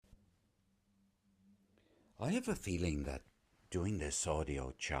I have a feeling that doing this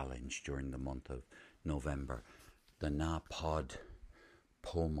audio challenge during the month of November, the NAPOD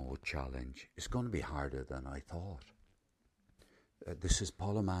Pomo challenge, is going to be harder than I thought. This is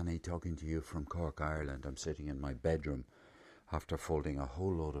Paul O'Mahony talking to you from Cork, Ireland. I'm sitting in my bedroom after folding a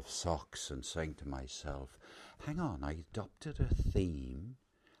whole load of socks and saying to myself, hang on, I adopted a theme,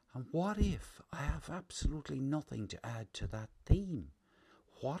 and what if I have absolutely nothing to add to that theme?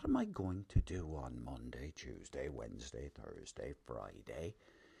 What am I going to do on Monday, Tuesday, Wednesday, Thursday, Friday?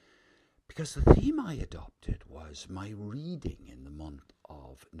 Because the theme I adopted was my reading in the month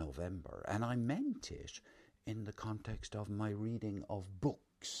of November, and I meant it in the context of my reading of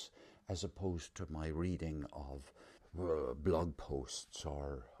books as opposed to my reading of blog posts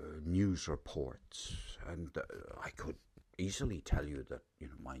or news reports. And I could easily tell you that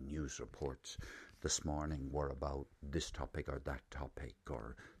my news reports this morning were about this topic or that topic,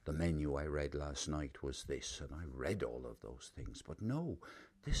 or the menu I read last night was this, and I read all of those things. But no,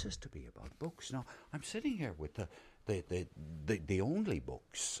 this is to be about books. Now, I'm sitting here with the only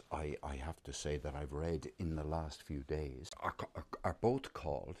books I have to say that I've read in the last few days are both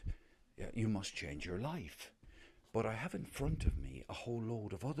called You Must Change Your Life. But I have in front of me a whole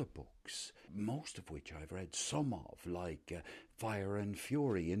load of other books, most of which I've read some of, like Fire and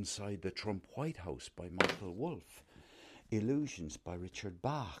Fury Inside the Trump White House by Michael Wolff, Illusions by Richard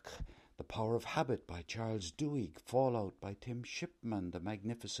Bach, The Power of Habit by Charles Duhigg, Fallout by Tim Shipman, The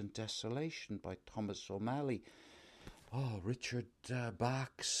Magnificent Desolation by Thomas O'Malley, Richard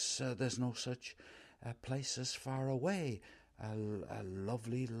Bach's There's No Such Place as Far Away, a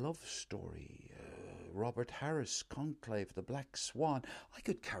lovely love story, Robert Harris, Conclave, The Black Swan. I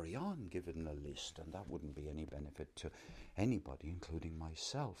could carry on giving a list, and that wouldn't be any benefit to anybody, including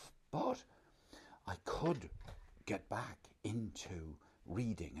myself. But I could get back into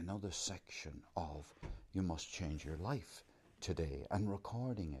reading another section of You Must Change Your Life today and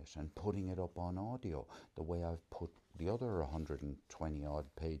recording it and putting it up on audio the way I've put the other 120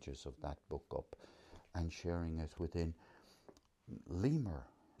 odd pages of that book up, and sharing it within Lemur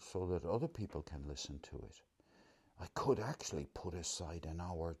so that other people can listen to it. I could actually put aside an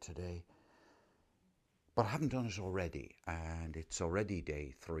hour today, but I haven't done it already, and it's already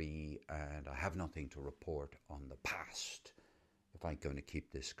day 3, and I have nothing to report on the past. If I'm going to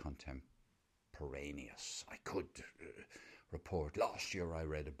keep this contemporaneous, I could report last year I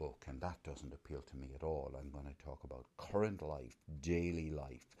read a book, and that doesn't appeal to me at all. I'm going to talk about current life, daily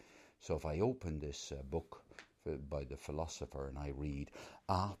life. So if I open this book by the philosopher and I read,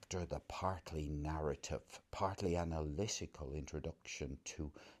 after the partly narrative, partly analytical introduction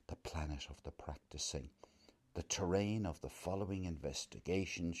to the planet of the practicing, the terrain of the following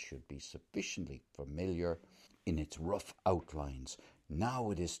investigations should be sufficiently familiar in its rough outlines. Now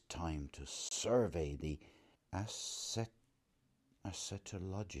it is time to survey the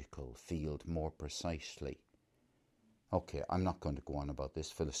ascetological field more precisely. Okay, I'm not going to go on about this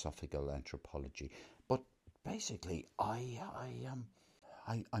philosophical anthropology, but basically, I'm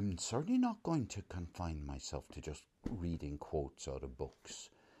certainly not going to confine myself to just reading quotes out of books.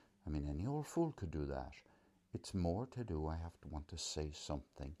 I mean, any old fool could do that. It's more to do, I have to want to say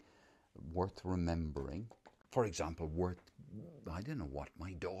something worth remembering. For example, I don't know what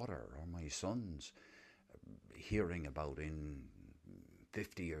my daughter or my son's hearing about in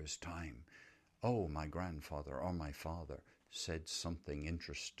 50 years' time. Oh, my grandfather or my father said something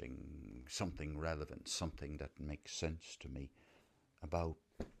interesting, something relevant, something that makes sense to me about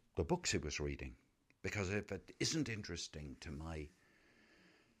the books he was reading. Because if it isn't interesting to my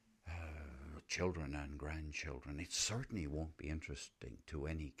children and grandchildren, it certainly won't be interesting to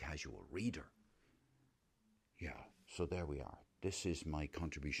any casual reader. Yeah, so there we are. This is my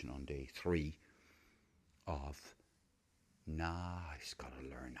contribution on day 3 of I've got to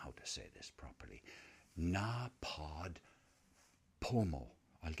learn how to say this properly. NAPOD Pomo.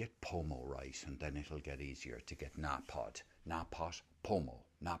 I'll get Pomo right, and then it'll get easier to get NAPOD. NAPOD Pomo.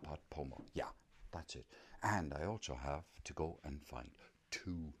 NAPOD Pomo. Yeah, that's it. And I also have to go and find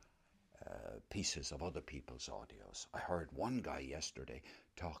 2 pieces of other people's audios. I heard one guy yesterday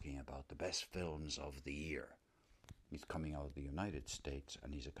talking about the best films of the year. He's coming out of the United States,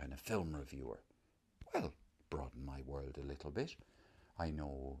 and he's a kind of film reviewer. Well, broaden my world a little bit. I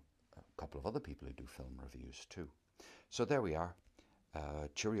know a couple of other people who do film reviews too. So there we are.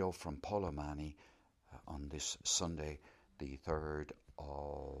 Cheerio from Paul O'Mahony on this Sunday, the 3rd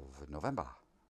of November.